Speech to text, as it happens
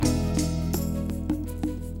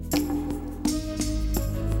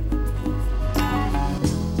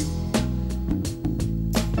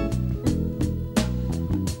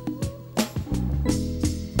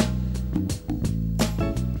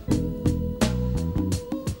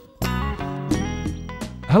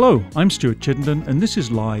Hello, I'm Stuart Chittenden, and this is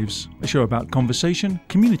Lives, a show about conversation,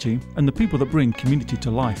 community, and the people that bring community to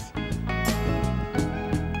life.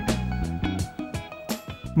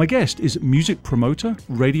 My guest is music promoter,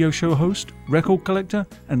 radio show host, record collector,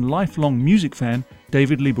 and lifelong music fan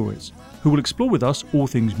David Liebowitz, who will explore with us all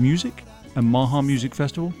things music and Maha Music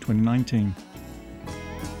Festival 2019.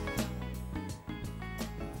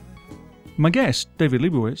 My guest, David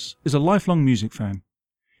Liebowitz, is a lifelong music fan.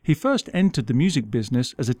 He first entered the music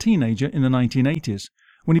business as a teenager in the 1980s,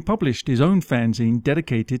 when he published his own fanzine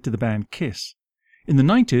dedicated to the band Kiss. In the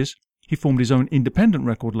 90s, he formed his own independent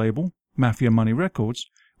record label, Mafia Money Records,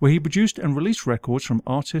 where he produced and released records from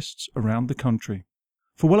artists around the country.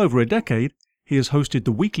 For well over a decade, he has hosted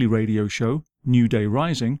the weekly radio show, New Day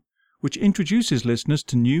Rising, which introduces listeners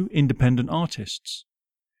to new independent artists.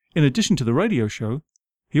 In addition to the radio show,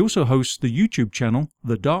 he also hosts the YouTube channel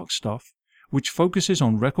The Dark Stuff, which focuses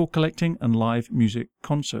on record collecting and live music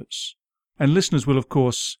concerts. And listeners will, of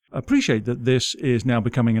course, appreciate that this is now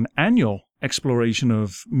becoming an annual exploration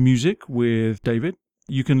of music with David.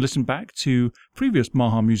 You can listen back to previous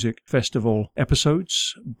Maha Music Festival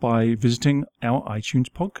episodes by visiting our iTunes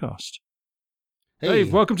podcast. Hey,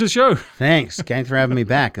 Dave, welcome to the show. Thanks. Thanks for having me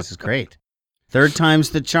back. This is great. Third time's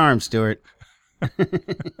the charm, Stuart.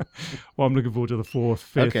 Well, I'm looking forward to the fourth,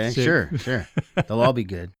 fifth, Okay, sixth. sure. They'll all be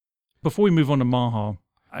good. Before we move on to Maha,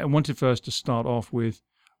 I wanted first to start off with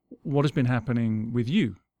what has been happening with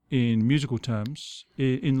you in musical terms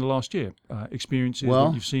in the last year. Experiences,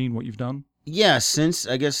 what you've seen, what you've done. Yeah, since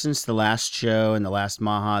the last show and the last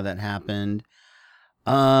Maha that happened,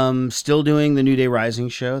 still doing the New Day Rising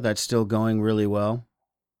show. That's still going really well.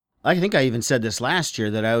 I think I even said this last year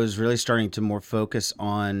that I was really starting to more focus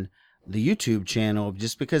on the YouTube channel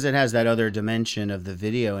just because it has that other dimension of the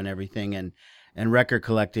video and everything, and record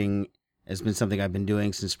collecting has been something I've been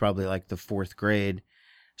doing since probably like the fourth grade.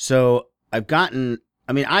 So I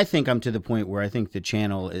think I'm to the point where I think the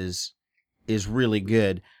channel is really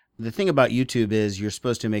good. The thing about YouTube is you're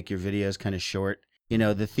supposed to make your videos kind of short. You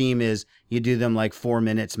know, the theme is you do them like 4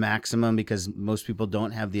 minutes maximum because most people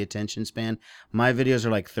don't have the attention span. My videos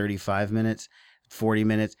are like 35 minutes, 40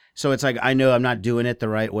 minutes. So it's like, I know I'm not doing it the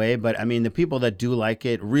right way, but I mean, the people that do like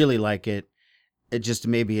it, really like it, it just,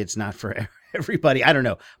 maybe it's not for everybody. I don't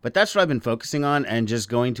know. But that's what I've been focusing on, and just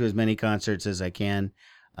going to as many concerts as I can.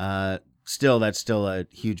 That's still a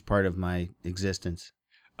huge part of my existence.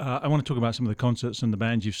 I want to talk about some of the concerts and the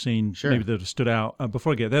bands you've seen, Sure. maybe that have stood out.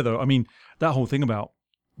 Before I get there, though, I mean, that whole thing about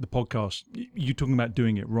the podcast, you talking about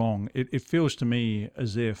doing it wrong, it feels to me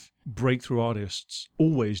as if breakthrough artists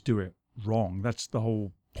always do it wrong. That's the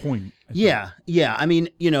whole point. Yeah. I mean,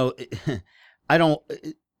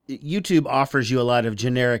 YouTube offers you a lot of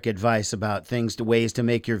generic advice about ways to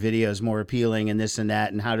make your videos more appealing and this and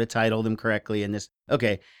that, and how to title them correctly and this.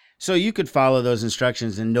 Okay. So you could follow those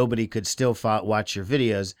instructions and nobody could still watch your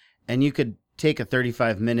videos, and you could take a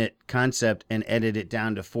 35-minute concept and edit it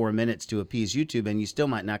down to 4 minutes to appease YouTube, and you still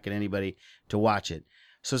might not get anybody to watch it.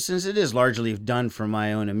 So since it is largely done for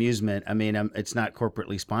my own amusement, I mean, it's not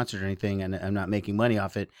corporately sponsored or anything, and I'm not making money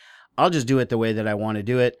off it, I'll just do it the way that I want to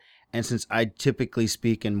do it. And since I typically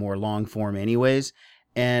speak in more long form anyways,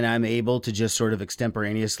 and I'm able to just sort of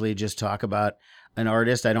extemporaneously just talk about an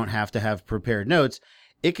artist, I don't have to have prepared notes.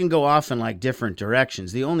 It can go off in like different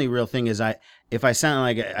directions. The only real thing is if I sound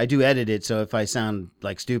like, I do edit it, so if I sound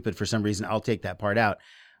like stupid for some reason, I'll take that part out.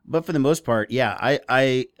 But for the most part, yeah,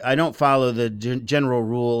 I don't follow the general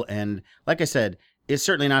rule. And like I said, it's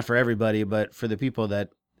certainly not for everybody, but for the people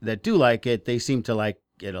that do like it, they seem to like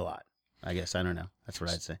it a lot. I guess, I don't know. That's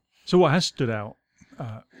what I'd say. So what has stood out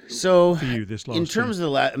for you this last year? In terms of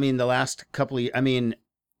the last couple of years, I mean,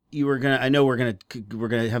 I know we're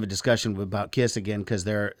gonna have a discussion about Kiss again, because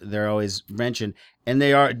they're always mentioned, and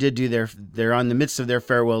they're on the midst of their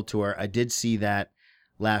farewell tour. I did see that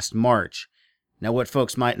last March. Now, what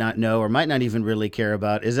folks might not know or might not even really care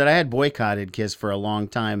about is that I had boycotted Kiss for a long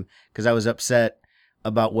time because I was upset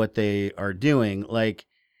about what they are doing. Like,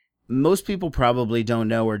 most people probably don't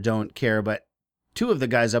know or don't care, but two of the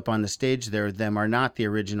guys up on the stage there, them are not the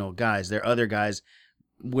original guys. They're other guys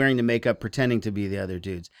wearing the makeup, pretending to be the other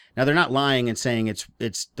dudes. Now, they're not lying and saying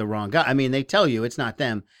it's the wrong guy. I mean, they tell you it's not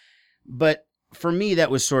them. But for me,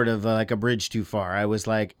 that was sort of like a bridge too far. I was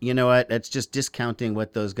like, you know what? That's just discounting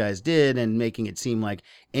what those guys did and making it seem like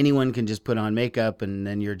anyone can just put on makeup and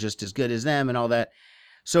then you're just as good as them and all that.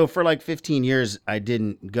 So for like 15 years, I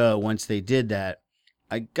didn't go once they did that.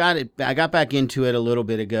 I got back into it a little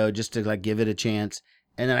bit ago just to like give it a chance.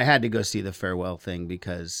 And then I had to go see the farewell thing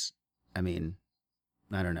because, I mean,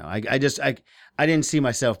 I don't know. I didn't see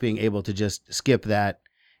myself being able to just skip that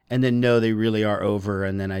and then no, they really are over,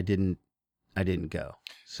 and then I didn't go.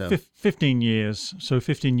 So 15 years. So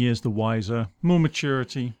 15 years the wiser, more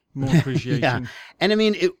maturity, more appreciation. yeah, and I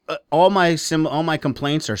mean, all my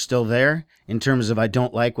complaints are still there in terms of I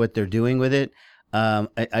don't like what they're doing with it.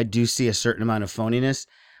 I do see a certain amount of phoniness,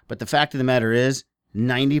 but the fact of the matter is,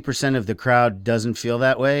 90% of the crowd doesn't feel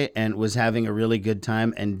that way and was having a really good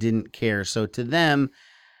time and didn't care. So to them,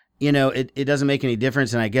 it doesn't make any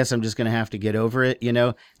difference, and I guess I'm just going to have to get over it.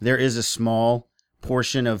 There is a small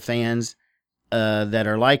portion of fans that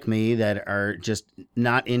are like me, that are just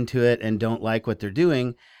not into it and don't like what they're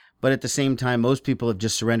doing. But at the same time, most people have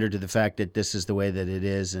just surrendered to the fact that this is the way that it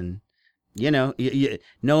is. And,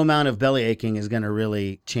 no amount of belly aching is going to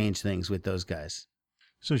really change things with those guys.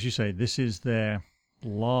 So as you say, this is their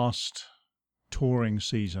last touring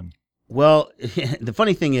season. Well, the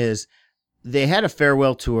funny thing is, they had a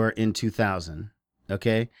farewell tour in 2000,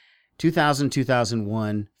 okay?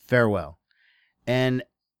 2001, farewell. And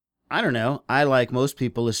I don't know, I, like most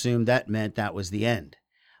people, assumed that meant that was the end.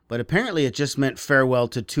 But apparently it just meant farewell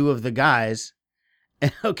to two of the guys,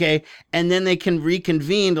 okay? And then they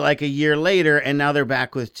reconvened like a year later, and now they're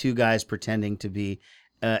back with two guys pretending to be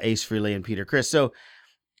Ace Frehley and Peter Criss. So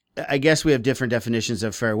I guess we have different definitions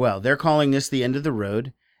of farewell. They're calling this the end of the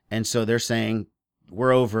road, and so they're saying,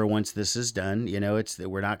 we're over once this is done.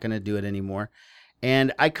 We're not going to do it anymore.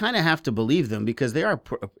 And I kind of have to believe them, because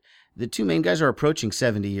the two main guys are approaching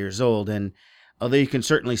 70 years old. And although you can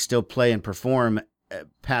certainly still play and perform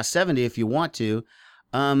past 70 if you want to,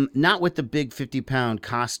 not with the big 50-pound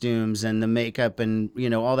costumes and the makeup and,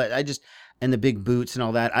 all that. And the big boots and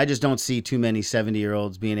all that. I just don't see too many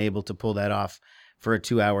 70-year-olds being able to pull that off for a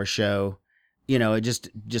 2-hour show. It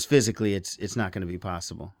just physically, it's not going to be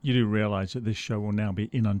possible. You do realize that this show will now be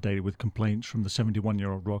inundated with complaints from the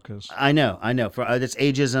 71-year-old rockers. I know. That's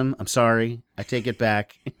ageism. I'm sorry. I take it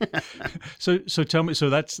back. So tell me. So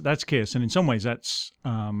that's Kiss, and in some ways that's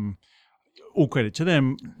all credit to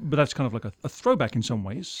them, but that's kind of like a throwback in some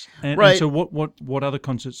ways. And, right. And so what other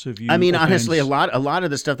concerts have you? I mean, honestly, a lot of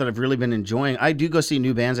the stuff that I've really been enjoying. I do go see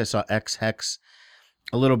new bands. I saw X-Hex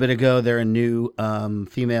a little bit ago. They're a new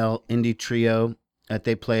female indie trio that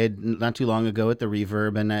they played not too long ago at the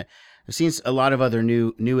Reverb, and I've seen a lot of other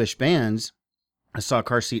newish bands. I saw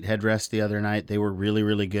Car Seat Headrest the other night. They were really,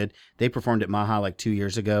 really good. They performed at Maha like 2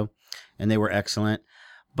 years ago, and they were excellent.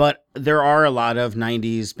 But there are a lot of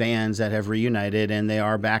 90s bands that have reunited, and they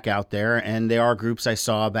are back out there, and they are groups I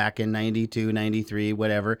saw back in 92, 93,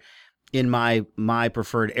 whatever, in my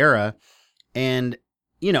preferred era. And,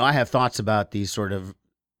 I have thoughts about these sort of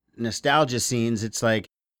nostalgia scenes. It's like,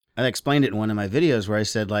 I explained it in one of my videos where I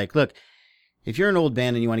said, like, look, if you're an old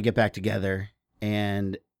band and you want to get back together,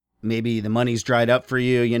 and maybe the money's dried up for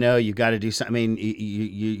you, you've got to do something. I mean,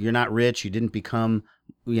 you're not rich. You didn't become,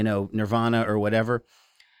 Nirvana or whatever.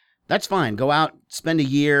 That's fine. Go out, spend a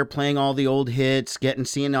year playing all the old hits,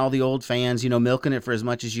 seeing all the old fans, milking it for as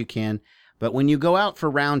much as you can. But when you go out for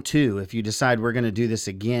round 2, if you decide we're going to do this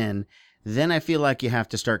again, then I feel like you have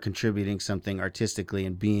to start contributing something artistically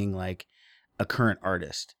and being like a current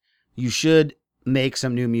artist. You should make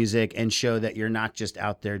some new music and show that you're not just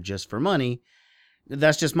out there just for money.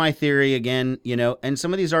 That's just my theory again, and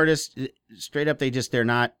some of these artists, straight up, they're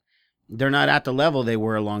not at the level they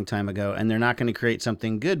were a long time ago, and they're not going to create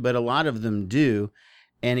something good, but a lot of them do.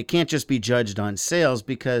 And it can't just be judged on sales,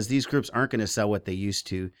 because these groups aren't going to sell what they used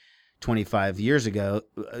to 25 years ago.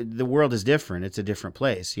 The world is different. It's a different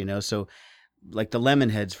place, So like the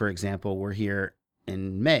Lemonheads, for example, were here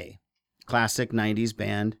in May. Classic 90s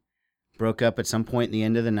band, broke up at some point in the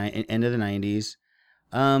end of the 90s.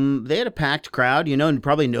 They had a packed crowd, and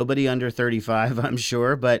probably nobody under 35, I'm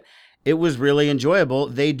sure, but it was really enjoyable.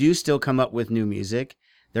 They do still come up with new music.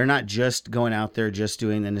 They're not just going out there just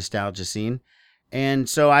doing the nostalgia scene. And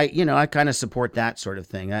so I kind of support that sort of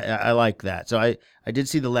thing. I like that. So I did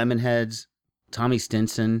see the Lemonheads. Tommy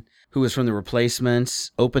Stinson, who was from The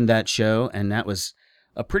Replacements, opened that show, and that was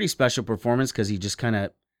a pretty special performance because he just kind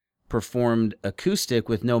of performed acoustic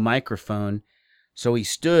with no microphone. So he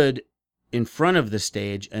stood in front of the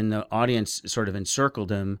stage, and the audience sort of encircled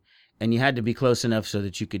him, and you had to be close enough so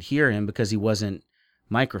that you could hear him because he wasn't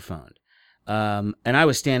microphoned. And I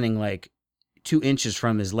was standing like 2 inches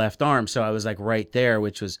from his left arm, so I was like right there,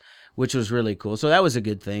 which was really cool. So that was a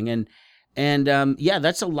good thing. And yeah,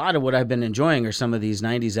 that's a lot of what I've been enjoying, are some of these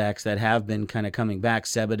 90s acts that have been kind of coming back.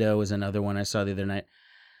 Sebadoh was another one I saw the other night.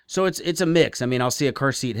 So it's a mix. I mean, I'll see a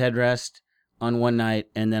Car Seat Headrest on one night,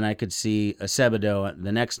 and then I could see a Sebadoh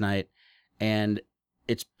the next night. And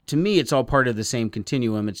to me, it's all part of the same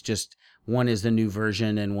continuum. It's just one is the new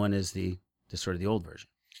version and one is the sort of the old version.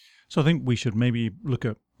 So I think we should maybe look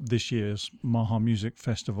at this year's Maha Music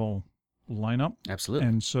Festival lineup. Absolutely.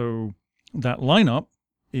 And so that lineup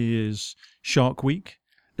is Shark Week,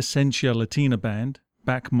 Essentia Latina Band,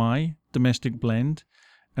 Back My, Domestic Blend,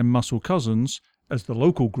 and Muscle Cousins as the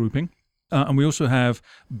local grouping. And we also have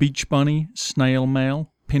Beach Bunny, Snail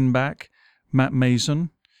Mail, Pinback, Matt Mason,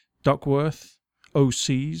 Duckworth,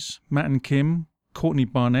 OCs, Matt and Kim, Courtney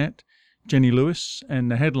Barnett, Jenny Lewis, and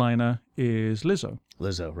the headliner is Lizzo.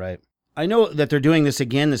 Lizzo, right. I know that they're doing this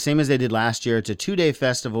again, the same as they did last year. It's a 2-day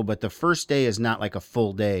festival, but the first day is not like a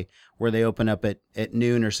full day where they open up at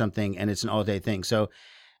noon or something, and it's an all-day thing. So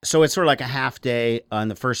it's sort of like a half day on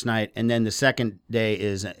the first night, and then the second day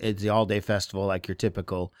is the all-day festival, like your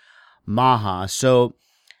typical Maha. So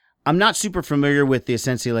I'm not super familiar with the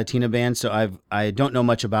Essentia Latina band, so I don't know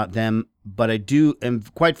much about them, but I am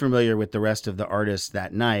quite familiar with the rest of the artists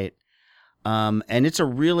that night. And it's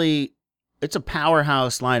a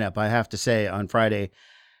powerhouse lineup, I have to say, on Friday.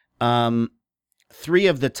 3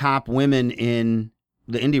 of the top women in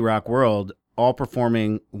the indie rock world all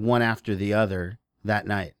performing one after the other that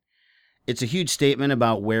night. It's a huge statement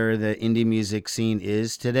about where the indie music scene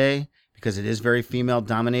is today, because it is very female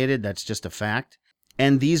dominated. That's just a fact.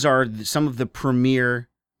 And these are some of the premier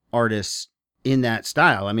artists in that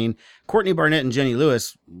style. I mean, Courtney Barnett and Jenny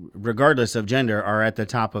Lewis, regardless of gender, are at the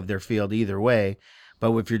top of their field either way.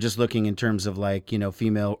 But if you're just looking in terms of like,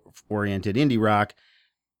 female-oriented indie rock,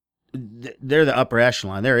 they're the upper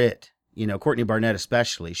echelon. They're it. Courtney Barnett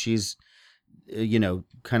especially. She's,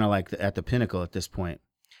 kind of like at the pinnacle at this point.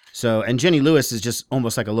 So, and Jenny Lewis is just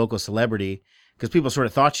almost like a local celebrity because people sort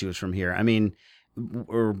of thought she was from here. I mean,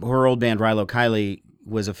 her old band, Rilo Kiley,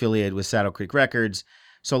 was affiliated with Saddle Creek Records.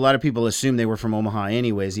 So a lot of people assume they were from Omaha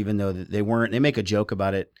anyways, even though they weren't. They make a joke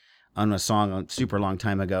about it on a song a super long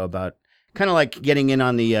time ago about kind of like getting in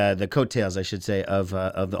on the coattails, I should say, of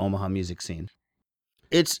the Omaha music scene.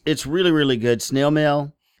 It's really, really good. Snail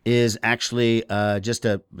Mail is actually just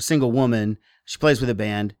a single woman. She plays with a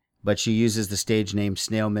band, but she uses the stage name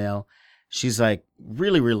Snail Mail. She's like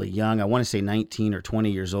really, really young. I want to say 19 or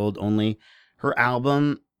 20 years old only. Her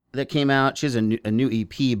album that came out, she has a new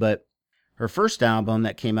EP, but her first album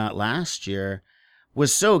that came out last year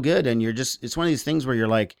was so good. And it's one of these things where you're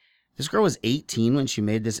like, this girl was 18 when she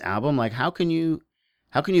made this album. Like, how can you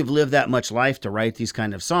have lived that much life to write these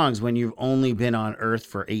kind of songs when you've only been on Earth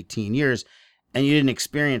for 18 years and you didn't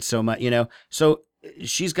experience so much, So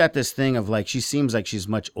she's got this thing of like, she seems like she's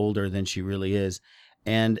much older than she really is.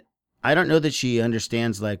 And I don't know that she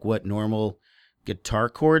understands like what normal guitar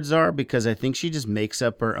chords are, because I think she just makes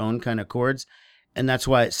up her own kind of chords. And that's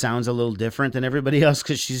why it sounds a little different than everybody else,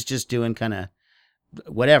 because she's just doing kind of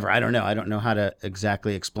whatever. I don't know how to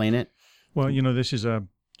exactly explain it. Well, this is a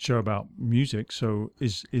show about music. So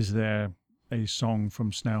is there a song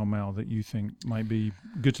from Snail Mail that you think might be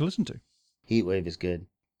good to listen to? Heatwave is good.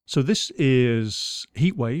 So this is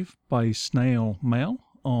Heatwave by Snail Mail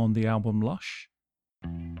on the album Lush.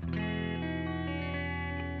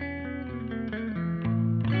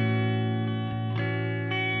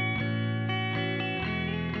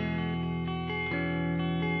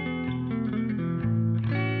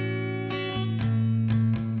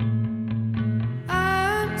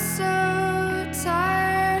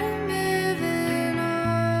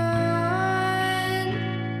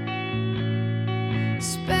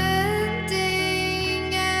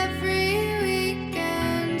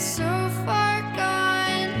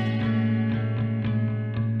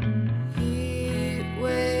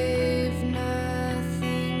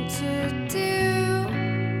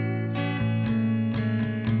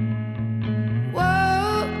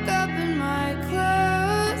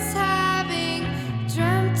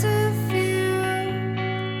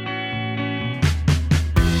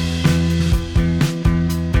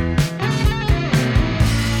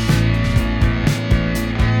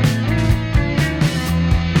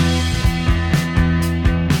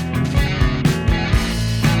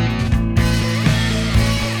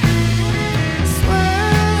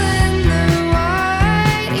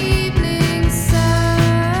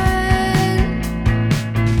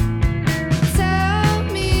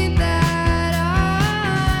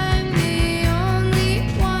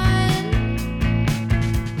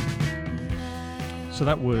 So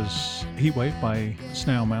that was Heatwave by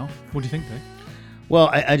Snail Mail. What do you think, Dave? Well,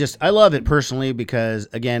 I love it personally because,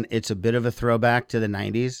 again, it's a bit of a throwback to the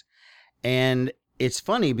 90s. And it's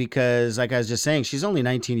funny because, like I was just saying, she's only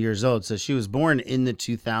 19 years old, so she was born in the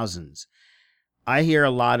 2000s. I hear a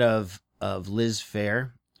lot of Liz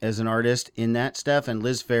Phair as an artist in that stuff, and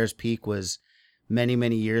Liz Phair's peak was many,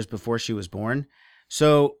 many years before she was born.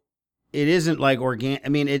 So it isn't like organic. I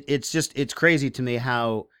mean, it's crazy to me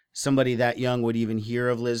how somebody that young would even hear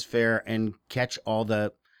of Liz Phair and catch all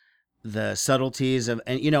the subtleties of,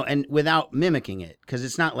 and and without mimicking it, because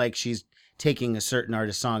it's not like she's taking a certain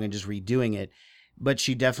artist song and just redoing it, but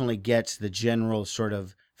she definitely gets the general sort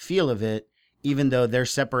of feel of it, even though they're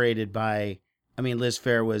separated by, I mean, Liz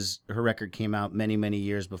Phair her record came out many, many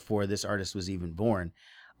years before this artist was even born.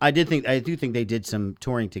 I do think they did some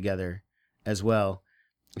touring together as well.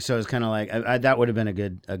 So it's kind of like that would have been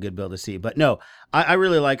a good bill to see. But no, I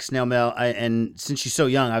really like Snail Mail, and since she's so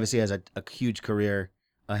young, obviously has a huge career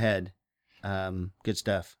ahead. Good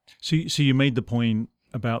stuff. So you made the point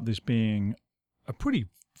about this being a pretty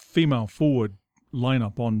female-forward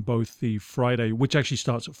lineup on both the Friday, which actually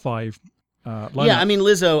starts at 5. Yeah, I mean,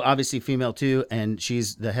 Lizzo, obviously female too, and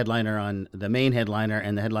she's the main headliner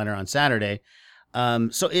and the headliner on Saturday.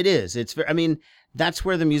 So it's I mean, that's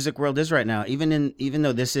where the music world is right now. Even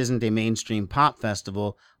though this isn't a mainstream pop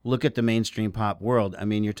festival, look at the mainstream pop world. I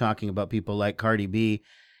mean, you're talking about people like Cardi B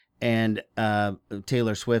and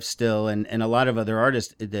Taylor Swift still, and a lot of other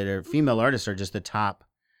artists that are female artists are just the top.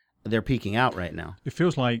 They're peaking out right now. It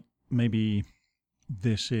feels like maybe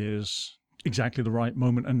this is exactly the right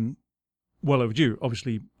moment and well overdue,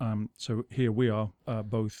 obviously. So here we are,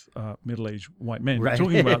 both middle-aged white men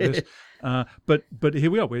talking about this. But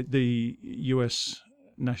here we are. The U.S.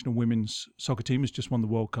 national women's soccer team has just won the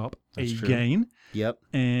World Cup again. True. Yep.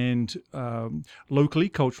 And locally,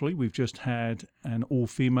 culturally, we've just had an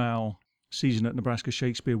all-female season at Nebraska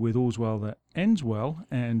Shakespeare with All's Well That Ends Well,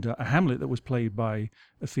 and a Hamlet that was played by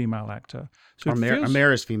a female actor. So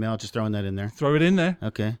Amara's female, just throwing that in there. Throw it in there.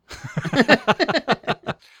 Okay.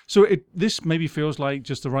 So this maybe feels like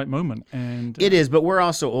just the right moment. And it is, but we're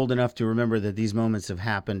also old enough to remember that these moments have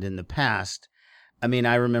happened in the past. I mean,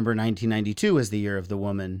 I remember 1992 as the year of the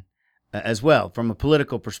woman as well, from a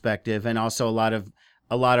political perspective, and also a lot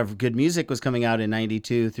of good music was coming out in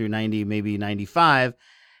 92 through 90, maybe 95.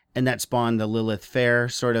 And that spawned the Lilith Fair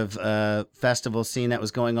sort of festival scene that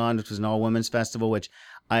was going on, which was an all-women's festival, which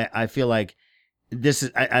I feel like this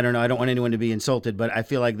is, I don't know, I don't want anyone to be insulted, but I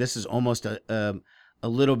feel like this is almost a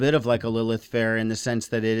little bit of like a Lilith Fair in the sense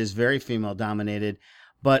that it is very female-dominated.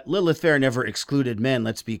 But Lilith Fair never excluded men,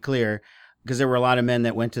 let's be clear, because there were a lot of men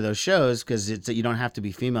that went to those shows, because you don't have to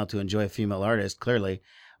be female to enjoy a female artist, clearly.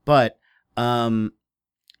 But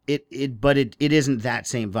it isn't that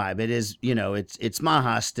same vibe. It is, it's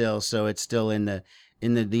Maha still, so it's still in the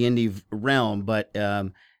indie realm. But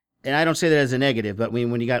and I don't say that as a negative, but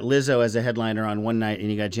when you got Lizzo as a headliner on one night and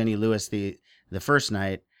you got Jenny Lewis the first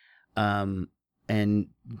night, and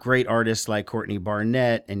great artists like Courtney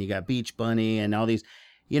Barnett, and you got Beach Bunny and all these,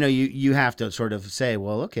 you have to sort of say,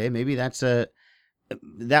 well, okay, maybe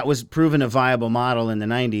that was proven a viable model in the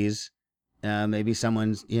 90s. Maybe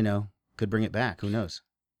someone's, could bring it back. Who knows?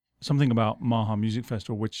 Something about Maha Music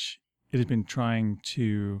Festival, which it has been trying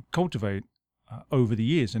to cultivate over the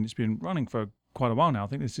years, and it's been running for quite a while now. I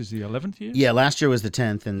think this is the 11th year. Yeah, last year was the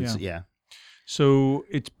 10th, and yeah. So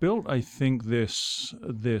it's built, I think, this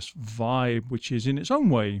vibe, which is in its own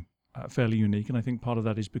way fairly unique, and I think part of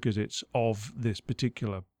that is because it's of this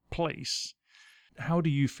particular place. How do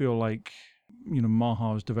you feel like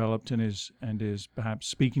Maha has developed and is perhaps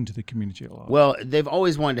speaking to the community a lot? Well, they've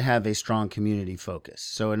always wanted to have a strong community focus.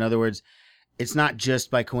 So in other words, it's not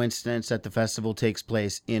just by coincidence that the festival takes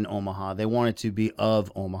place in Omaha. They want it to be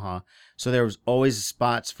of Omaha. So there was always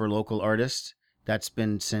spots for local artists. That's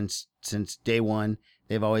been since day one.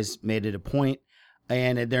 They've always made it a point.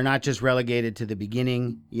 And they're not just relegated to the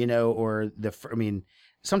beginning, or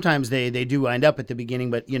sometimes they do wind up at the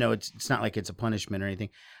beginning, but it's not like it's a punishment or anything.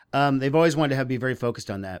 They've always wanted to be very focused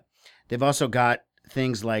on that. They've also got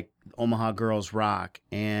things like Omaha Girls Rock,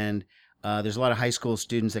 and there's a lot of high school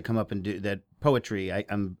students that come up and do that poetry.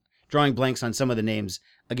 I'm drawing blanks on some of the names.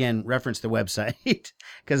 Again, reference the website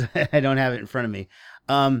because I don't have it in front of me.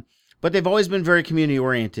 But they've always been very community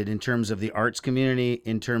oriented in terms of the arts community,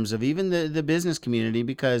 in terms of even the business community,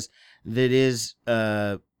 because that is,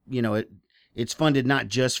 it's funded not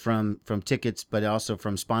just from tickets, but also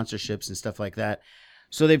from sponsorships and stuff like that.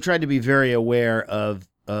 So they've tried to be very aware of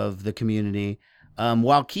the community,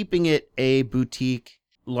 while keeping it a boutique,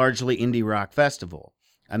 largely indie rock festival.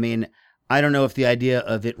 I mean, I don't know if the idea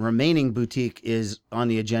of it remaining boutique is on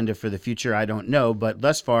the agenda for the future. I don't know, but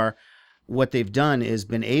thus far, what they've done is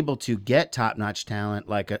been able to get top-notch talent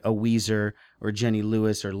like a Weezer or Jenny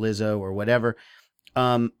Lewis or Lizzo or whatever,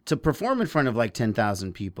 to perform in front of like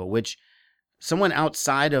 10,000 people, which someone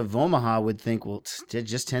outside of Omaha would think, well,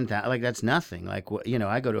 just 10,000, like that's nothing. Like,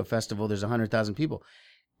 I go to a festival, there's 100,000 people.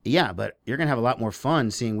 Yeah, but you're going to have a lot more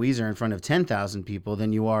fun seeing Weezer in front of 10,000 people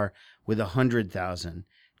than you are with 100,000.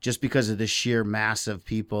 just because of the sheer mass of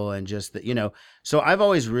people and just the, so I've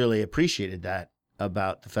always really appreciated that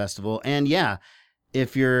about the festival. And yeah,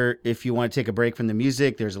 if you want to take a break from the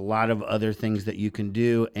music, there's a lot of other things that you can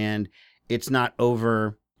do. And it's not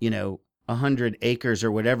over, 100 acres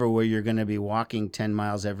or whatever, where you're going to be walking 10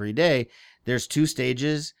 miles every day. There's 2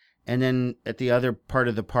 stages. And then at the other part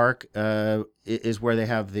of the park is where they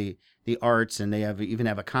have the arts, and they even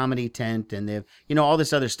have a comedy tent, and they have, all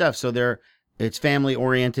this other stuff. So it's family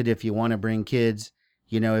oriented. If you want to bring kids,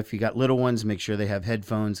 if you got little ones, make sure they have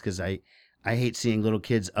headphones, because I hate seeing little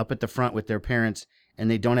kids up at the front with their parents and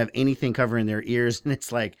they don't have anything covering their ears. And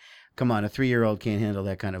it's like, come on, a 3-year-old can't handle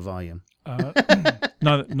that kind of volume.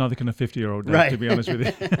 Neither can a 50-year-old, right. To be honest with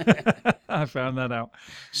you. I found that out.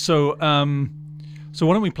 So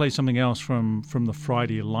why don't we play something else from the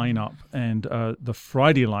Friday lineup? And the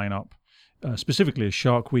Friday lineup, specifically is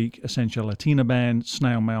Shark Week, Essential Latina Band,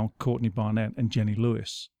 Snail Mail, Courtney Barnett, and Jenny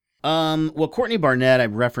Lewis. Well, Courtney Barnett, I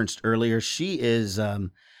referenced earlier. She is,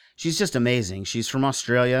 she's just amazing. She's from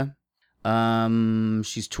Australia.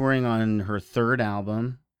 She's touring on her 3rd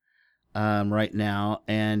album right now,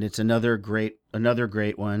 and it's another great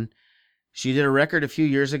one. She did a record a few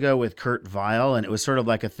years ago with Kurt Vile, and it was sort of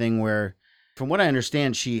like a thing where, from what I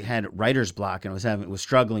understand, she had writer's block and was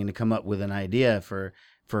struggling to come up with an idea for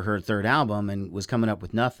her 3rd album, and was coming up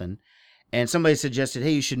with nothing. And somebody suggested,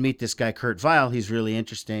 hey, you should meet this guy Kurt Vile. He's really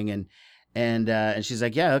interesting. And she's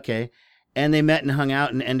like, yeah, okay. And they met and hung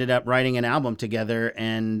out and ended up writing an album together,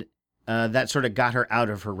 and that sort of got her out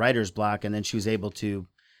of her writer's block, and then she was able to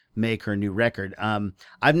make her new record.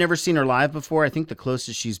 I've never seen her live before. I think the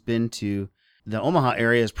closest she's been to the Omaha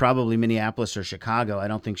area is probably Minneapolis or Chicago. I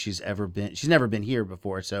don't think she's never been here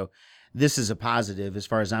before. So this is a positive as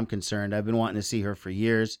far as I'm concerned. I've been wanting to see her for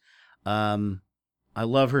years. I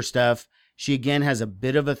love her stuff. She again has a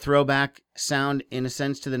bit of a throwback sound in a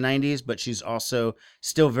sense to the 90s, but she's also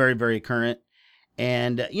still very, very current.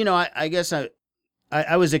 And, I guess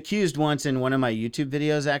I was accused once in one of my YouTube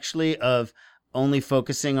videos, actually, of only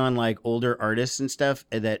focusing on like older artists and stuff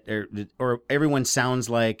or everyone sounds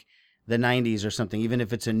like the 90s or something, even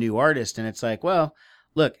if it's a new artist. And it's like, well,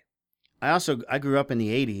 look, I grew up in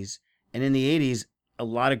the 80s, and in the 80s, a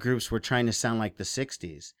lot of groups were trying to sound like the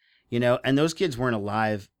 60s, and those kids weren't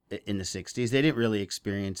alive in the 60s. They didn't really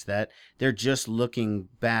experience that. They're just looking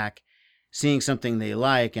back, seeing something they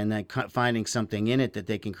like, and then finding something in it that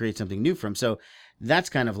they can create something new from. So that's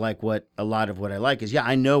kind of like what a lot of what I like is, yeah,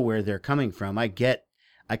 I know where they're coming from. I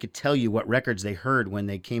could tell you what records they heard when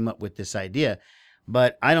they came up with this idea,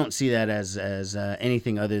 but I don't see that as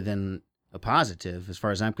anything other than a positive as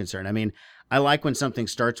far as I'm concerned. I mean, I like when something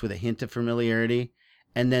starts with a hint of familiarity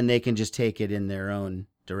and then they can just take it in their own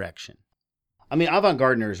direction. I mean, Avant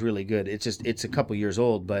Gardener is really good. It's a couple years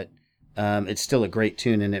old, but it's still a great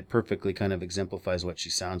tune, and it perfectly kind of exemplifies what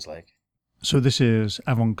she sounds like. So this is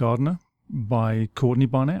Avant Gardener by Courtney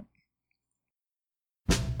Barnett.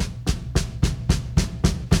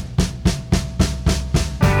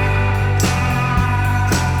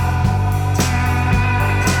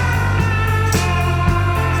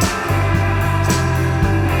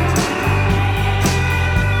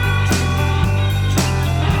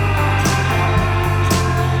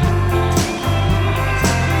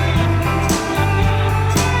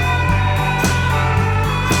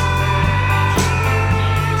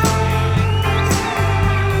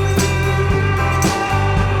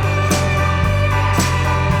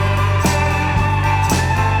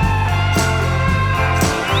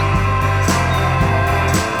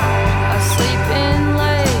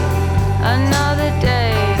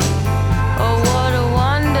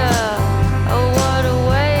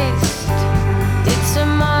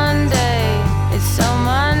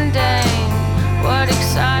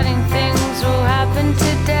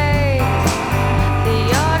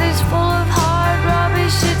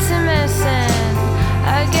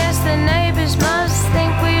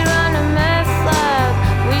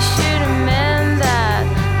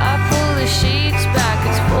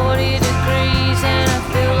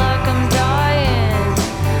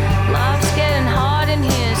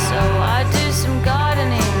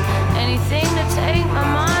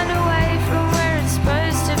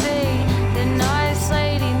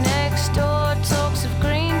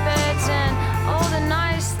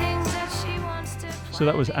 So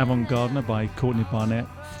that was Avant Gardener by Courtney Barnett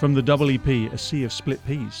from the double EP, A Sea of Split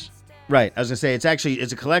Peas. Right. I was going to say,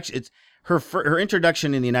 it's a collection. It's her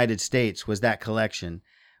introduction in the United States was that collection,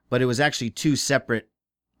 but it was actually 2 separate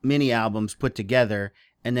mini albums put together.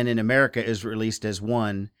 And then in America is released as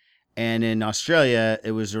one. And in Australia,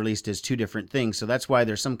 it was released as 2 different things. So that's why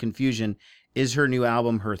there's some confusion is her new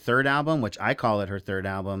album her third album, which I call it her third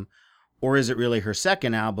album, or is it really her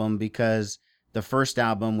second album because the first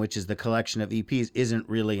album, which is the collection of EPs, isn't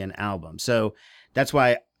really an album. So that's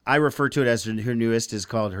why I refer to it as her newest is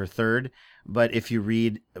called her third. But if you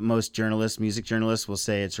read most journalists, music journalists will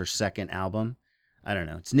say it's her second album. I don't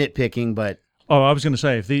know. It's nitpicking, but Oh, I was going to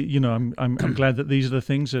say, I'm glad that these are the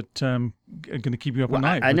things that are going to keep you up at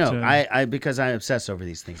night. I know. I because I obsess over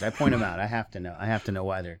these things. I point them out. I have to know. I have to know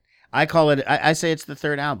why they're. I call it. I say it's the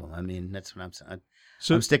third album. I mean, that's what I'm saying.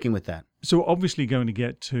 So I'm sticking with that. So obviously going to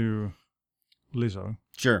get to Lizzo.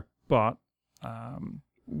 Sure. But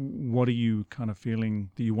what are you kind of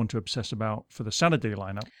feeling that you want to obsess about for the Saturday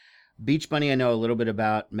lineup? Beach Bunny, I know a little bit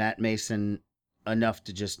about. Matt Mason, enough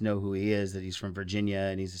to just know who he is, that he's from Virginia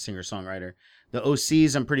and he's a singer-songwriter. The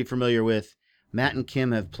OCs I'm pretty familiar with. Matt and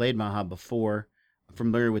Kim have played Maha before. I'm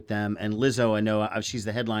familiar with them. And Lizzo, I know she's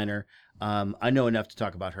the headliner. I know enough to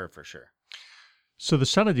talk about her for sure. So the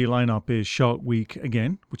Saturday lineup is Shark Week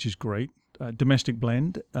again, which is great. Domestic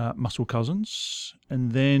Blend, Muscle Cousins,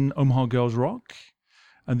 and then Omaha Girls Rock.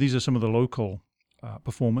 And these are some of the local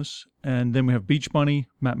performers. And then we have Beach Bunny,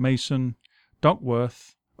 Matt Mason,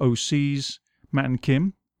 Duckworth, OCs, Matt and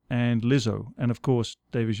Kim, and Lizzo. And of course,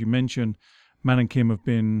 Dave, as you mentioned, Matt and Kim have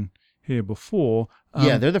been here before.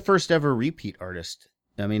 Yeah, they're the first ever repeat artist.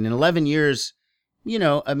 I mean, in 11 years,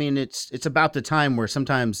 it's about the time where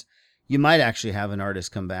sometimes you might actually have an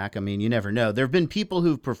artist come back. I mean, you never know. There have been people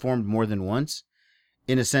who've performed more than once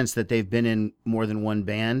in a sense that they've been in more than one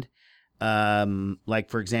band. Like,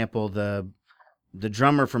 for example, the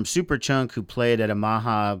drummer from Superchunk who played at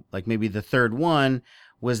Omaha, like maybe the third one,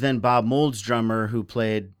 was then Bob Mould's drummer who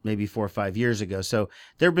played maybe 4 or 5 years ago. So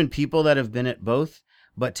there have been people that have been at both,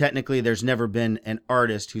 but technically there's never been an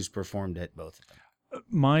artist who's performed at both of them.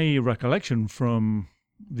 My recollection from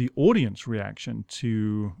the audience reaction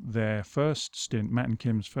to their first stint, Matt and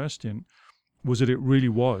Kim's first stint, was that it really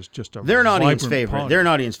was just a They're an audience favorite. Party. They're an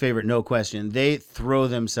audience favorite, no question. They throw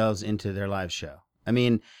themselves into their live show. I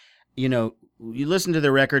mean, you listen to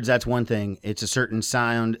the records, that's one thing. It's a certain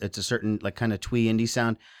sound. It's a certain like kind of twee indie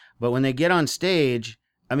sound. But when they get on stage,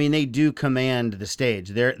 I mean, they do command the stage.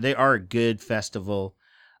 They are a good festival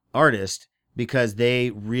artist because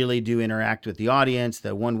they really do interact with the audience.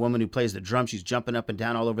 The one woman who plays the drums, she's jumping up and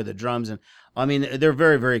down all over the drums. And I mean, they're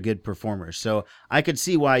very, very good performers. So I could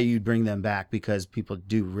see why you'd bring them back because people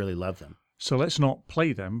do really love them. So let's not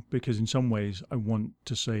play them because in some ways I want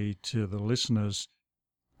to say to the listeners,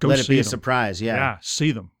 go Let it see be a them. Surprise, yeah. Yeah,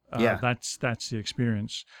 see them. Yeah. That's the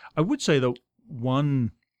experience. I would say that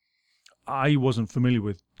one, I wasn't familiar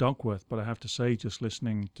with Duckworth, but I have to say, just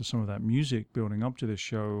listening to some of that music building up to this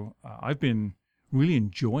show, I've been really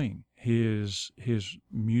enjoying his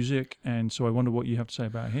music, and so I wonder what you have to say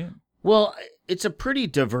about him. Well, it's a pretty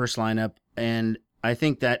diverse lineup, and I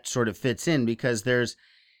think that sort of fits in because there's,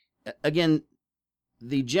 again,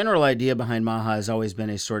 the general idea behind Maha has always been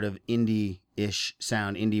a sort of indie-ish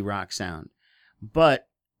sound, indie rock sound. But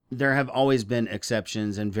there have always been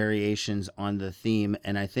exceptions and variations on the theme,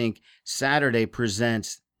 and I think Saturday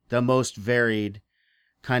presents the most varied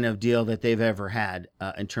kind of deal that they've ever had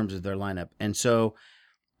in terms of their lineup. And so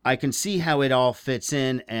I can see how it all fits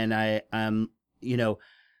in, and I'm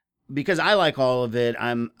because I like all of it,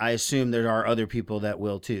 I assume there are other people that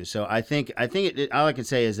will too. So I think all I can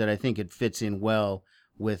say is that I think it fits in well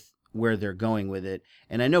with where they're going with it.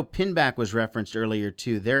 And I know Pinback was referenced earlier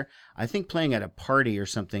too. They're, I think, playing at a party or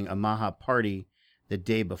something, a Maha party, the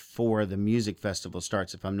day before the music festival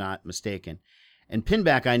starts, if I'm not mistaken. And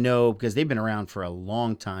Pinback, I know because they've been around for a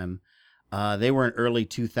long time. They were in early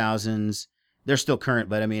 2000s. They're still current,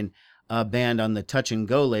 but I mean, a band on the Touch and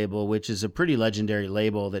Go label, which is a pretty legendary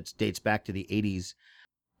label that dates back to the 80s.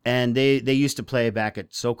 And they used to play back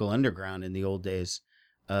at Sokol Underground in the old days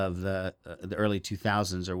of the early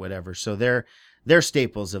 2000s or whatever. So they're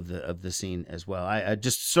staples of the scene as well. I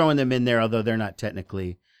just throwing them in there, although they're not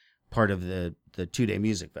technically part of the 2-day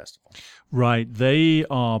music festival. Right. They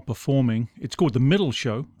are performing. It's called the Middle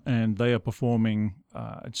Show, and they are performing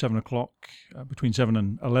at 7 o'clock, between 7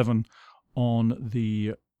 and 11 on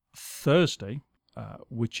the Thursday,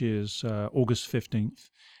 which is August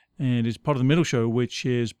 15th. And it's part of the Middle Show, which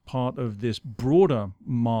is part of this broader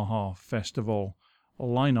Maha Festival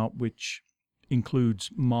lineup, which includes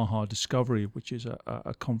Maha Discovery, which is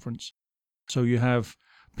a conference. So you have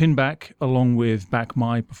Pinback along with Back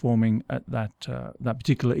My performing at that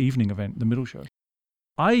particular evening event, the Middle Show.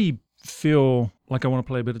 I feel like I want to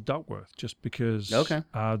play a bit of Duckworth just because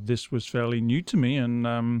this was fairly new to me,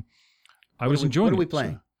 and I was enjoying it. What are we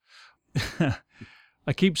playing? So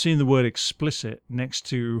I keep seeing the word explicit next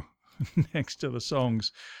to next to the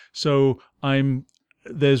songs. So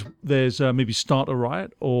there's maybe Start a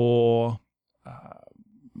Riot or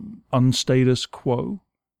Unstatus Quo.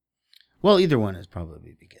 Well, either one is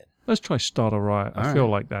probably be good. Let's try Start a Riot. I feel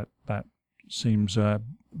like that seems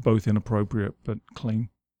both inappropriate but clean.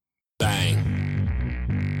 Bang.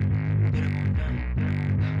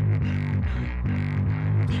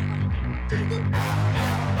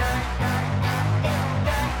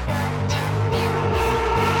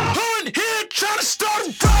 Who in here trying to start a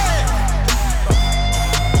riot?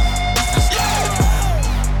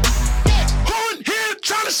 Who in here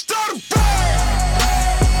trying to start a riot?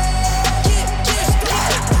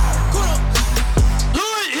 Who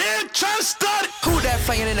in here trying to start it? Who that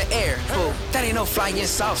flying in the air? Who? That ain't no flying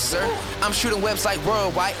south, sir. I'm shooting webs like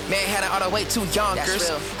worldwide. Manhattan all the way to Yonkers.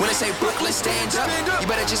 When they say Brooklyn, stand up. You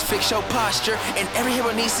better just fix your posture. And every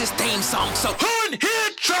hero needs his theme song. So Who in here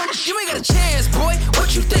trying to you ain't got a chance, boy.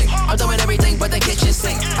 What you think? I'm doing everything but the kitchen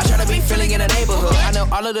sink. I try to be feeling in the neighborhood. I know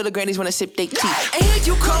all the little grannies wanna sip their tea. And here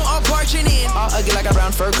you come, all barging in. All ugly like a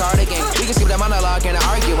brown fur cardigan. We can skip the monologue and the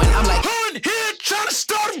arguing. I'm like, Who in here trying to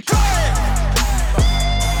start a riot?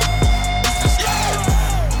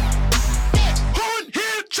 Who in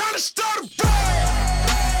here trying to start a riot?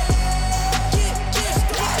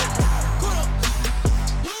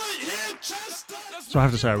 So I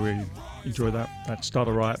have to say I really enjoy that Start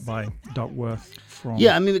a Riot by Duckworth from...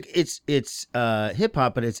 Yeah, I mean, it's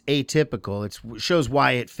hip-hop, but it's atypical. It shows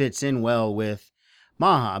why it fits in well with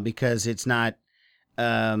Maha, because it's not...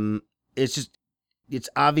 it's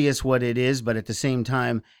obvious what it is, but at the same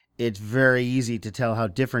time, it's very easy to tell how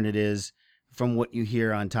different it is from what you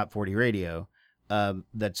hear on Top 40 Radio.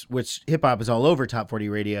 Which hip-hop is all over Top 40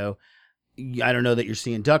 Radio. I don't know that you're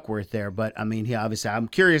seeing Duckworth there, but I mean, obviously, I'm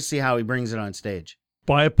curious to see how he brings it on stage.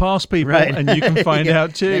 Bypass people, right. And you can find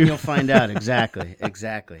out too. And you'll find out, exactly.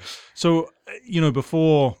 So,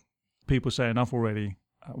 before people say enough already,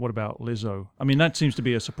 what about Lizzo? I mean, that seems to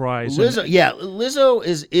be a surprise. Lizzo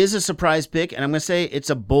is a surprise pick, and I'm going to say it's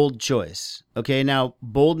a bold choice. Okay, now,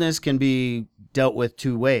 boldness can be dealt with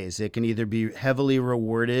two ways. It can either be heavily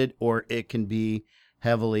rewarded or it can be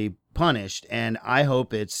heavily punished, and I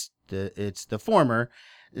hope it's the former,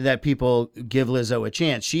 that people give Lizzo a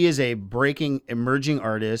chance. She is a emerging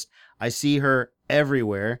artist. I see her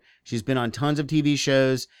everywhere. She's been on tons of TV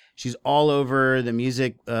shows. She's all over the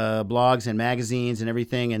music blogs and magazines and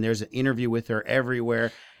everything, and there's an interview with her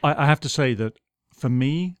everywhere. I have to say that for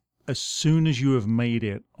me, as soon as you have made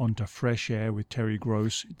it onto Fresh Air with Terry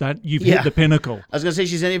Gross, that you've hit the pinnacle. I was going to say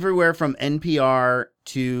she's everywhere from NPR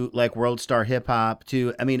to like World Star Hip Hop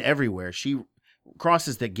to, I mean, everywhere. She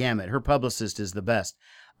crosses the gamut. Her publicist is the best.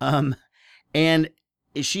 And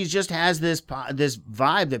she just has this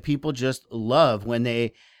vibe that people just love when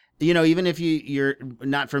they, even if you're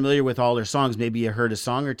not familiar with all her songs, maybe you heard a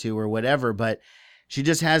song or two or whatever, but she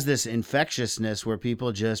just has this infectiousness where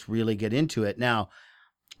people just really get into it. Now,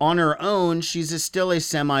 on her own, she's still a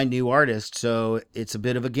semi-new artist, so it's a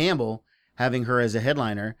bit of a gamble having her as a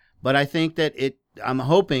headliner, but I think that I'm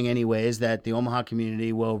hoping anyways that the Omaha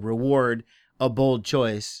community will reward a bold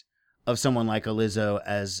choice of someone like a Lizzo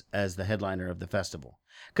as the headliner of the festival.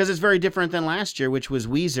 Because it's very different than last year, which was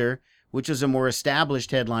Weezer, which was a more established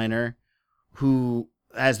headliner who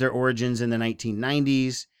has their origins in the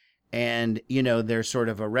 1990s. And, they're sort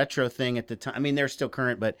of a retro thing at the time. I mean, they're still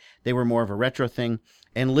current, but they were more of a retro thing.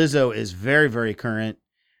 And Lizzo is very, very current,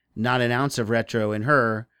 not an ounce of retro in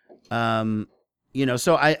her. So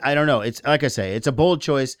I don't know. It's like I say, it's a bold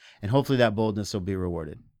choice, and hopefully that boldness will be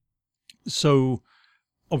rewarded. So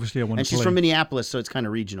obviously I want to play. And she's from Minneapolis, so it's kind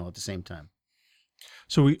of regional at the same time.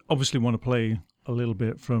 So we obviously want to play a little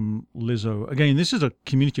bit from Lizzo. Again, this is a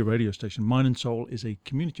community radio station. Mind and Soul is a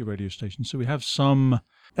community radio station. So we have some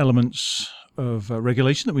elements of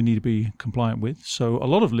regulation that we need to be compliant with. So a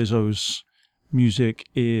lot of Lizzo's music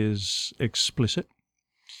is explicit.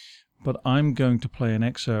 But I'm going to play an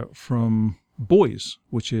excerpt from Boys,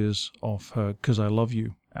 which is off her 'Cause I Love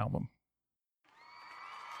You album.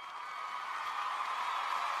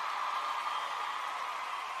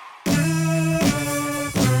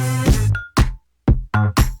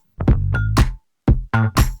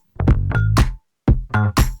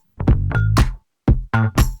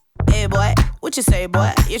 What you say,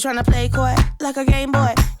 boy? You tryna play coy like a game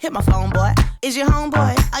boy? Hit my phone, boy. Is your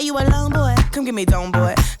homeboy? Are you alone, boy? Come get me dome,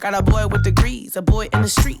 boy. Got a boy with degrees, a boy in the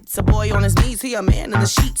streets, a boy on his knees, he a man in the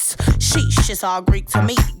sheets. Sheesh, it's all Greek to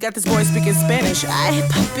me. Got this boy speaking Spanish. Ay,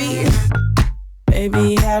 papi.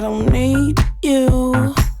 Baby, I don't need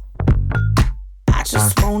you. I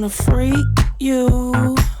just wanna freak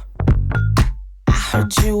you. I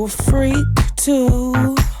heard you a freak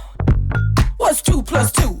too. What's 2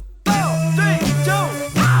 plus 2? 4, 3, 2.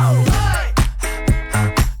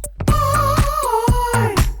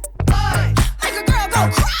 Make a girl go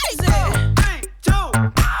crazy. 3, 2.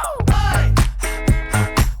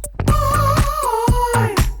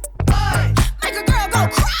 Make a girl go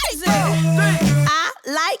crazy. I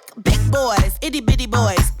like big boys, itty bitty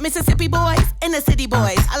boys, Mississippi boys, and the city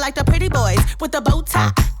boys. I like the pretty boys with the bow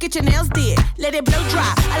tie. Get your nails did, let it blow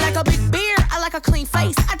dry. I like a big beard, I like a clean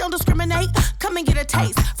face. I don't discriminate, come and get a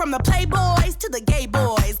taste. From the playboys to the gay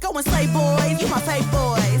boys. Go and slay boys, you my fave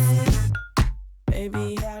boys.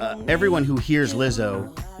 Baby, Everyone who hears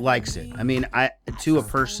Lizzo likes it. I mean, to a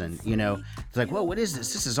person, you know, it's like, whoa, what is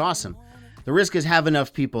this? This is awesome. The risk is have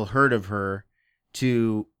enough people heard of her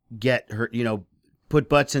to get her, you know, put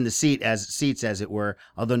butts in the seats, as it were,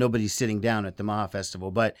 although nobody's sitting down at the Maha Festival.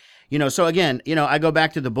 But, you know, so again, you know, I go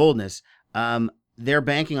back to the boldness. They're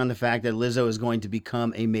banking on the fact that Lizzo is going to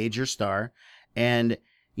become a major star. And,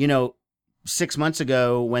 you know, 6 months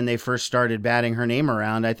ago when they first started batting her name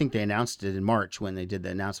around, I think they announced it in March when they did the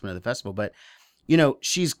announcement of the festival. But, you know,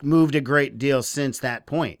 she's moved a great deal since that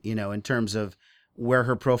point, you know, in terms of where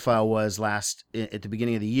her profile was at the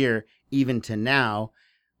beginning of the year, even to now.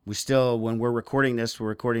 We still, when we're recording this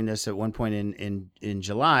at one point in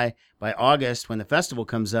July. By August, when the festival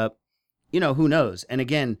comes up, you know, who knows? And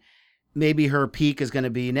again, maybe her peak is going to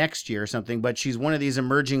be next year or something, but she's one of these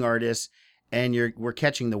emerging artists, and we're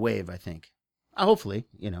catching the wave, I think. Hopefully,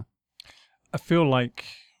 you know. I feel like,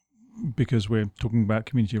 because we're talking about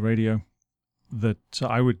community radio, that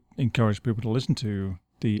I would encourage people to listen to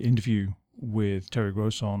the interview with Terry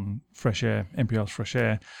Gross on Fresh Air, NPR's Fresh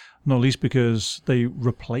Air, not least because they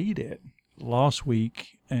replayed it last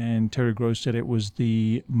week, and Terry Gross said it was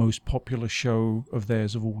the most popular show of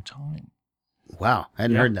theirs of all time. Wow, I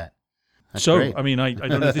hadn't heard that. That's so, great. I mean, I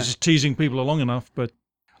don't know if this is teasing people long enough, but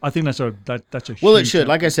I think that's a well, it huge should.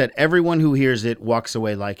 Like I said, everyone who hears it walks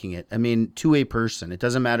away liking it. I mean, to a person, it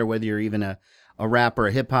doesn't matter whether you're even a rapper,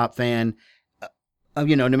 a hip hop fan.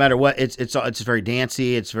 You know, no matter what, it's very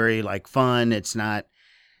dancey. It's very like fun. It's not,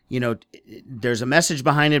 you know, there's a message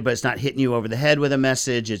behind it, but it's not hitting you over the head with a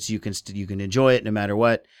message. It's you can enjoy it no matter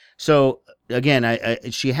what. So again,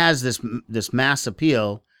 she has this mass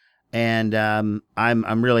appeal, and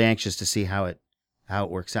I'm really anxious to see how it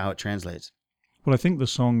works, how it translates. Well, I think the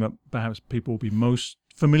song that perhaps people will be most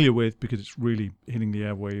familiar with, because it's really hitting the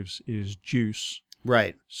airwaves, is Juice.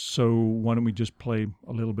 Right. So why don't we just play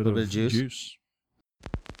a little bit of Juice?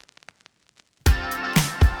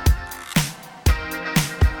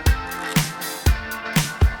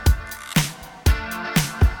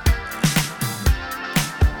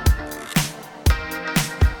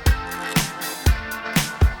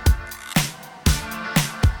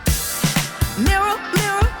 Mirror,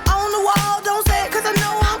 mirror on the wall, don't say it 'cause I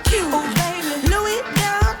know I'm cute. Ooh, baby. Louis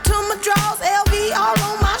down to my drawers, LV all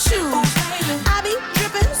on my shoes. Ooh, baby. I be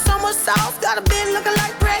dripping so much sauce, got a bit looking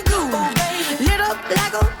like Grey Goose. Ooh, baby. Lit up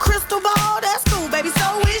like a crystal ball, that's cool, baby.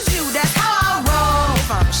 So is you, that's how I roll.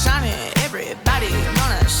 If I'm shining, everybody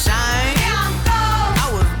gonna shine. Yeah, I'm gold. I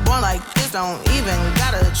was born like this, don't even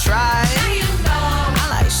gotta try. Now you know.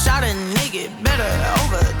 I like shot a nigga better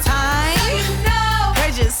over time. Now you know.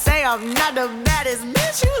 Just say I'm not the baddest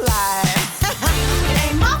bitch you like.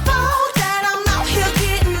 It ain't my fault that I'm out here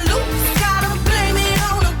getting loose. Gotta blame it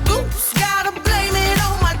on the goose. Gotta blame it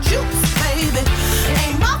on my juice, baby.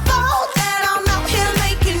 Ain't my fault that I'm out here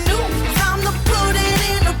making news. Time to put it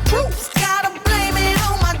in the proof. Gotta blame it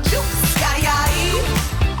on my juice.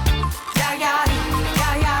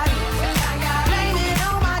 Blame it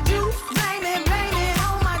on my juice. Blame it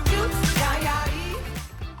on my juice.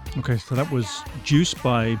 Okay, so that was Juice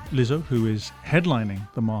by Lizzo, who is headlining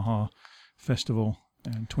the Maha Festival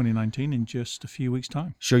in 2019 in just a few weeks'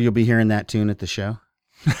 time. Sure, you'll be hearing that tune at the show.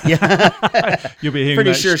 Yeah, You'll be hearing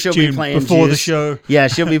pretty that sure she'll tune be playing before Juice. the show. Yeah,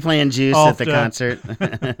 she'll be playing Juice at the After.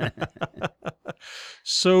 concert.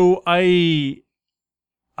 So I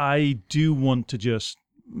do want to just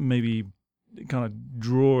maybe kind of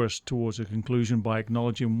draw us towards a conclusion by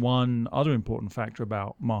acknowledging one other important factor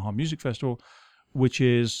about Maha Music Festival, which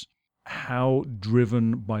is how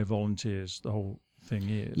driven by volunteers the whole thing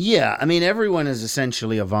is. Yeah, I mean, everyone is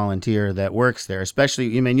essentially a volunteer that works there,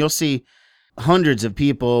 especially, I mean, you'll see hundreds of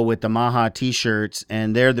people with the Maha t-shirts,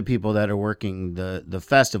 and they're the people that are working the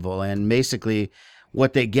festival, and basically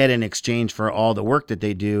what they get in exchange for all the work that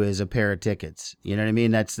they do is a pair of tickets. You know what I mean?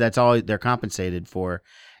 That's all they're compensated for,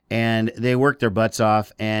 and they work their butts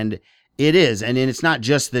off, and it's not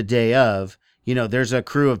just the day of. You know, there's a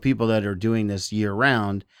crew of people that are doing this year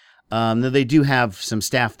round. They do have some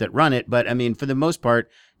staff that run it, but I mean, for the most part,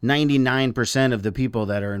 99% of the people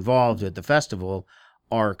that are involved at the festival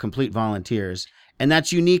are complete volunteers. And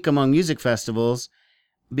that's unique among music festivals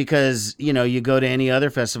because, you know, you go to any other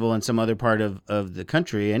festival in some other part of the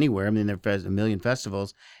country, anywhere. I mean, there are a million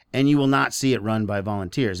festivals, and you will not see it run by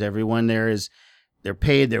volunteers. Everyone there they're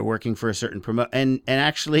paid, they're working for a certain and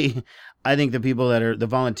actually, I think the people that are the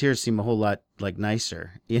volunteers seem a whole lot like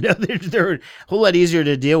nicer. You know, they're a whole lot easier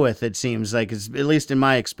to deal with. It seems like, at least in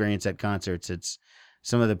my experience at concerts, it's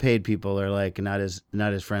some of the paid people are like not as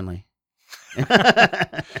friendly.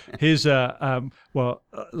 Here's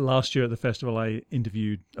last year at the festival, I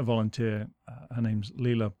interviewed a volunteer. Her name's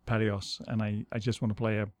Leela Parios, and I just want to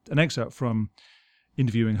play an excerpt from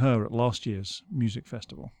interviewing her at last year's music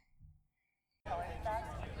festival.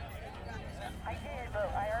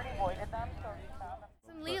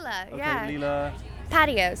 Leela, Okay, yeah. Leela.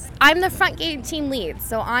 Patios. I'm the front gate team lead,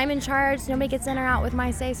 so I'm in charge. Nobody gets in or out with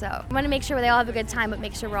my say-so. I want to make sure they all have a good time, but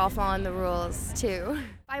make sure we're all following the rules, too.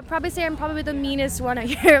 I'd probably say I'm probably the meanest one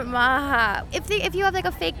here at Maha. If you have like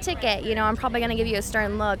a fake ticket, you know, I'm probably going to give you a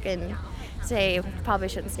stern look and say you probably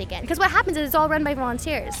shouldn't sneak in. Because what happens is it's all run by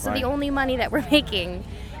volunteers, so the only money that we're making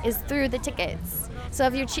is through the tickets. So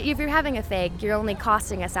if you're having a fake, you're only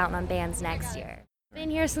costing us out on bands next year. I've been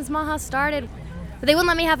here since Maha started. But they wouldn't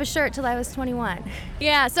let me have a shirt till I was 21.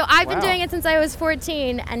 Yeah, so I've been doing it since I was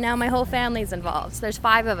 14, and now my whole family's involved. So there's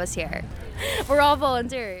 5 of us here. We're all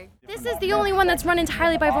volunteering. This is the only one that's run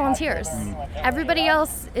entirely by volunteers. Everybody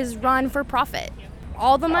else is run for profit.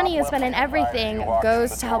 All the money is spent and everything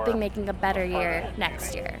goes to helping making a better year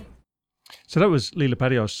next year. So that was Leela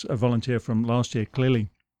Parios, a volunteer from last year.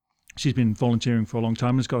 Clearly, she's been volunteering for a long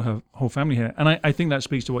time and has got her whole family here. And I think that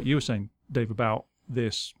speaks to what you were saying, Dave, about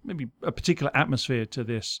this, maybe a particular atmosphere to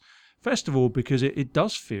this festival, because it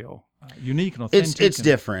does feel unique and authentic. It's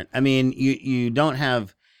different. I mean, you don't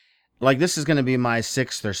have, like, this is going to be my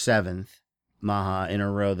 6th or 7th Maha in a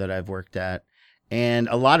row that I've worked at. And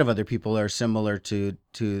a lot of other people are similar to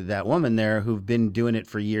that woman there who've been doing it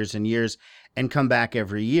for years and years and come back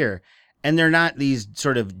every year. And they're not these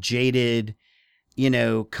sort of jaded, you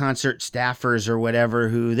know, concert staffers or whatever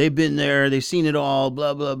who they've been there, they've seen it all,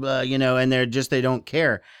 blah, blah, blah, you know, and they don't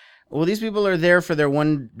care. Well, these people are there for their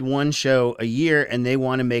one show a year, and they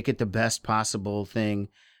want to make it the best possible thing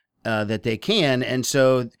that they can. And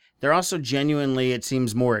so they're also genuinely, it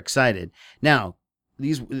seems, more excited. Now,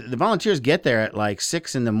 the volunteers get there at like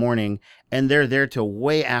 6 a.m, and they're there till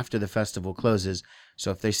way after the festival closes. So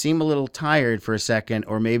if they seem a little tired for a second,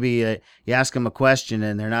 or maybe you ask them a question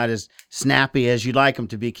and they're not as snappy as you'd like them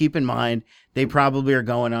to be, keep in mind they probably are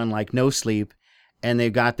going on like no sleep, and they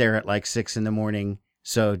got there at like 6 a.m.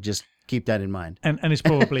 So just keep that in mind. And it's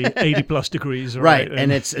probably 80 plus degrees, right?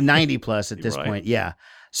 And it's 90 plus at this point. Yeah.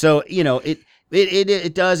 So, you know, it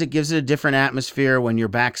gives it a different atmosphere when you're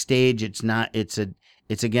backstage. It's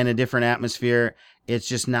again a different atmosphere. It's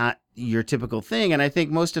just not your typical thing. And I think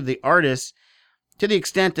most of the artists, to the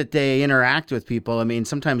extent that they interact with people, I mean,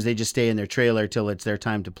 sometimes they just stay in their trailer till it's their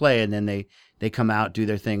time to play, and then they come out, do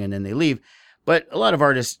their thing, and then they leave. But a lot of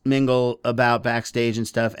artists mingle about backstage and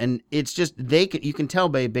stuff, and it's just you can tell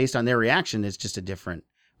based on their reaction, it's just a different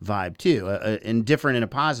vibe too, and different in a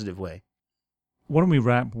positive way. Why don't we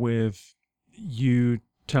wrap with you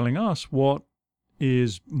telling us what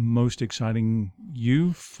is most exciting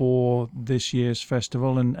you for this year's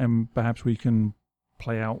festival, and perhaps we can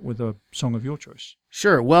play out with a song of your choice.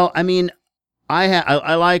 Sure. Well, I mean,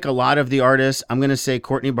 I like a lot of the artists. I'm going to say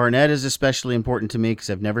Courtney Barnett is especially important to me because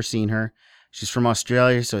I've never seen her. She's from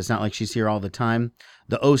Australia, so it's not like she's here all the time.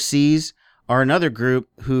 The OCs are another group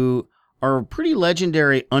who are a pretty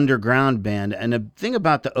legendary underground band. And the thing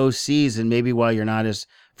about the OCs, and maybe why you're not as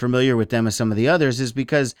familiar with them as some of the others, is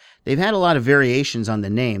because they've had a lot of variations on the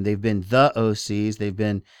name. They've been the OCs. They've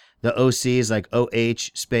been the OCs, like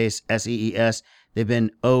OH space SEES. They've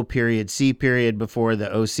been O.C. before the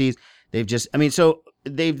OCs.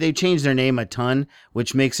 They've changed their name a ton,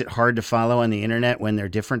 which makes it hard to follow on the internet when they're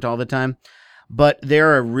different all the time. But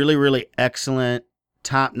they're a really, really excellent,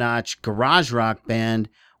 top-notch garage rock band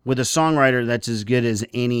with a songwriter that's as good as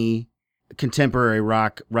any contemporary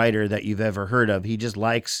rock writer that you've ever heard of. He just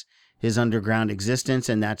likes his underground existence,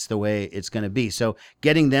 and that's the way it's going to be. So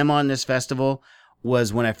getting them on this festival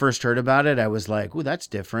was, when I first heard about it, I was like, ooh, that's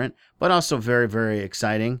different, but also very, very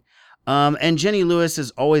exciting. And Jenny Lewis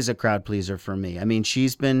is always a crowd pleaser for me. I mean,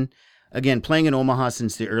 she's been, again, playing in Omaha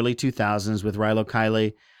since the early 2000s with Rilo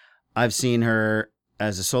Kiley. I've seen her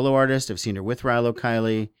as a solo artist. I've seen her with Rilo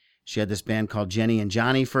Kiley. She had this band called Jenny and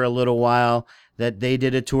Johnny for a little while that they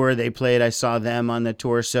did a tour. They played. I saw them on the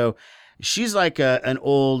tour. So she's like an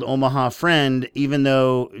old Omaha friend, even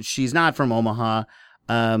though she's not from Omaha.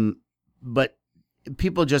 But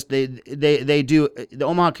people just they do. The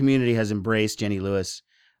Omaha community has embraced Jenny Lewis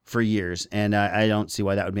for years, and I don't see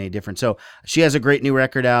why that would be any different. So she has a great new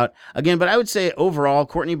record out again. But I would say overall,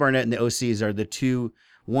 Courtney Barnett and the OCs are the two,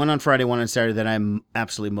 one on Friday, one on Saturday, that I'm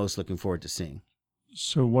absolutely most looking forward to seeing.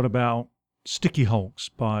 So what about Sticky Hulks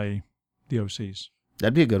by the OCs?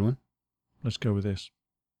 That'd be a good one. Let's go with this.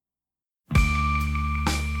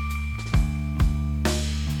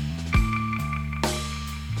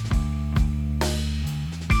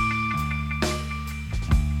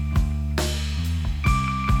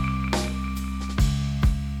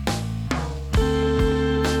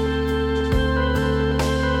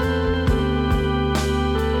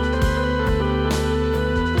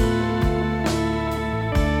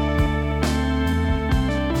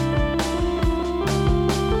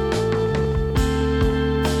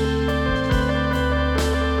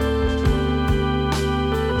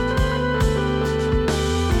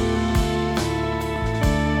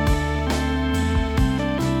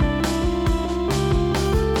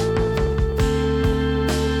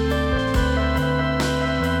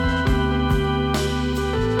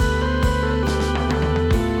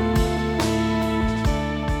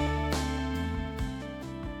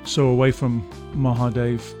 So away from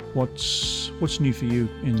Mahadev, what's new for you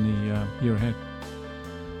in the year ahead?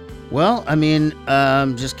 Well, I mean,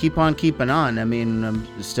 just keep on keeping on. I mean, I'm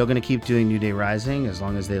still going to keep doing New Day Rising as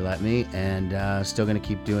long as they let me, and still going to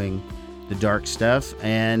keep doing the dark stuff.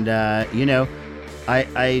 And,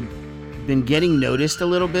 I've been getting noticed a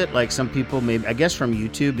little bit, like some people maybe, I guess from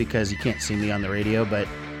YouTube, because you can't see me on the radio, but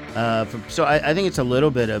so I think it's a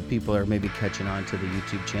little bit of people are maybe catching on to the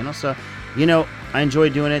YouTube channel. So, I enjoy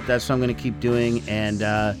doing it. That's what I'm going to keep doing. And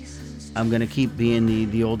I'm going to keep being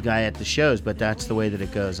the old guy at the shows, but that's the way that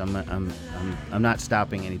it goes. I'm not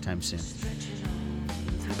stopping anytime soon.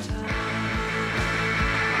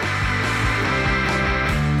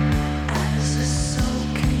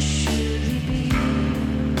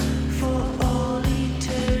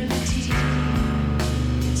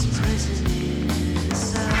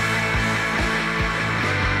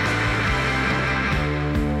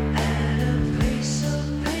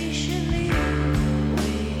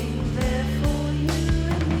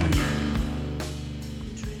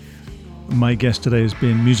 My guest today has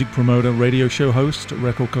been music promoter, radio show host,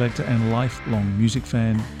 record collector, and lifelong music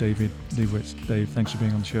fan, David Liebowitz. Dave, thanks for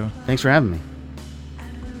being on the show. Thanks for having me.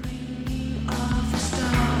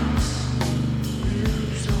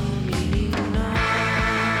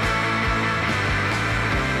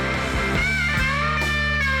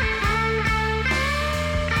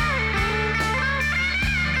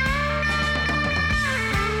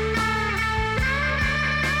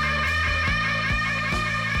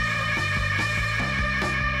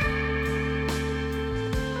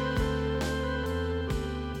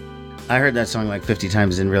 I heard that song like 50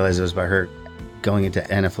 times, didn't realize it was by her going into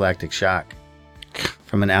anaphylactic shock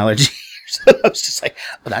from an allergy. So I was just like,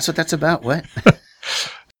 oh, that's what that's about? What?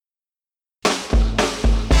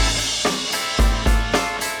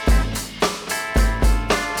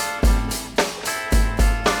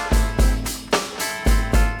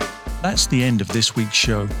 That's the end of this week's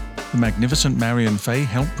show. The magnificent Marion Fay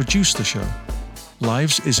helped produce the show.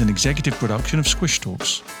 Lives is an executive production of Squish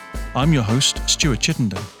Talks. I'm your host, Stuart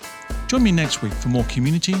Chittenden. Join me next week for more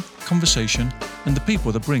community, conversation, and the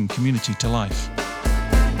people that bring community to life.